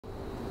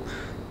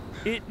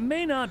It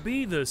may not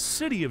be the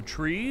city of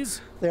trees.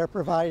 They're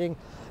providing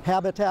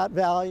habitat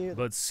value.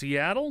 But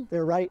Seattle?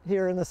 They're right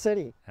here in the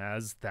city.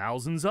 Has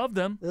thousands of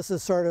them. This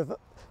is sort of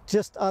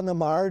just on the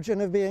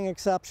margin of being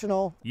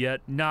exceptional. Yet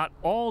not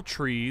all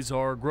trees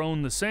are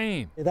grown the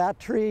same.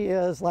 That tree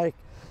is like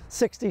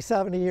 60,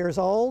 70 years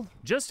old.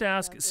 Just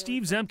ask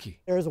Steve Zemke.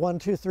 There's 1,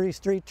 2, 3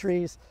 street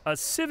trees. A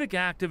civic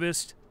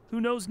activist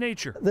who knows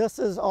nature. This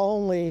is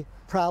only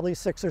probably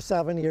 6 or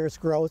 7 years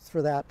growth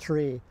for that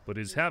tree. But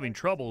is having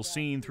trouble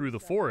seeing through the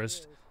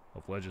forest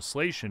of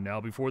legislation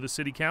now before the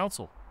city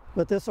council.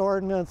 But this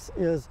ordinance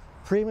is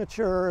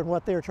premature in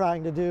what they're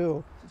trying to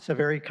do. It's a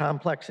very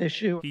complex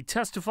issue. He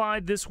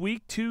testified this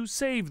week to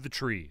save the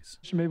trees.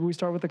 Maybe we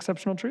start with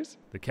exceptional trees?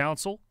 The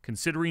council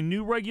considering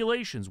new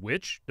regulations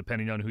which,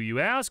 depending on who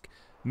you ask,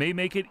 may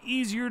make it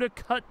easier to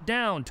cut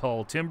down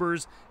tall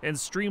timbers and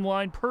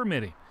streamline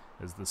permitting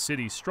as the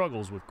city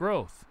struggles with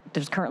growth.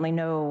 There's currently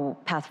no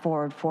path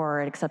forward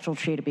for an exceptional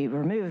tree to be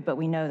removed, but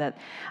we know that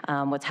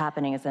what's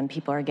happening is then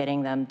people are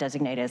getting them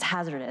designated as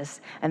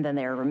hazardous, and then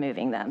they're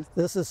removing them.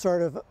 This is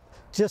sort of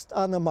just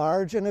on the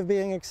margin of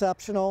being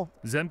exceptional.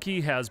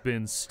 Zemke has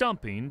been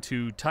stumping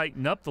to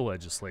tighten up the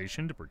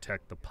legislation to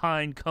protect the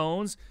pine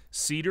cones,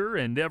 cedar,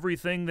 and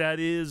everything that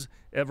is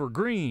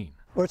evergreen.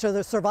 Which are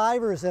the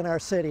survivors in our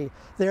city.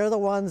 They're the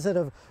ones that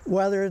have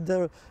weathered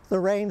the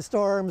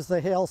rainstorms, the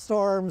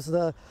hailstorms,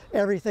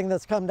 everything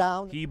that's come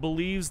down. He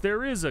believes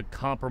there is a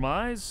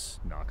compromise,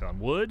 knock on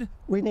wood.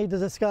 We need to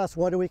discuss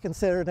what do we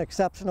consider an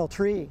exceptional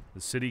tree.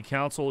 The city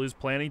council is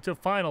planning to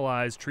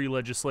finalize tree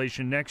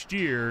legislation next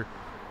year,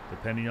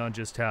 depending on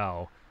just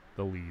how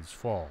the leaves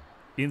fall.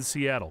 In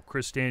Seattle,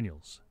 Chris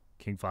Daniels,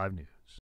 King 5 News.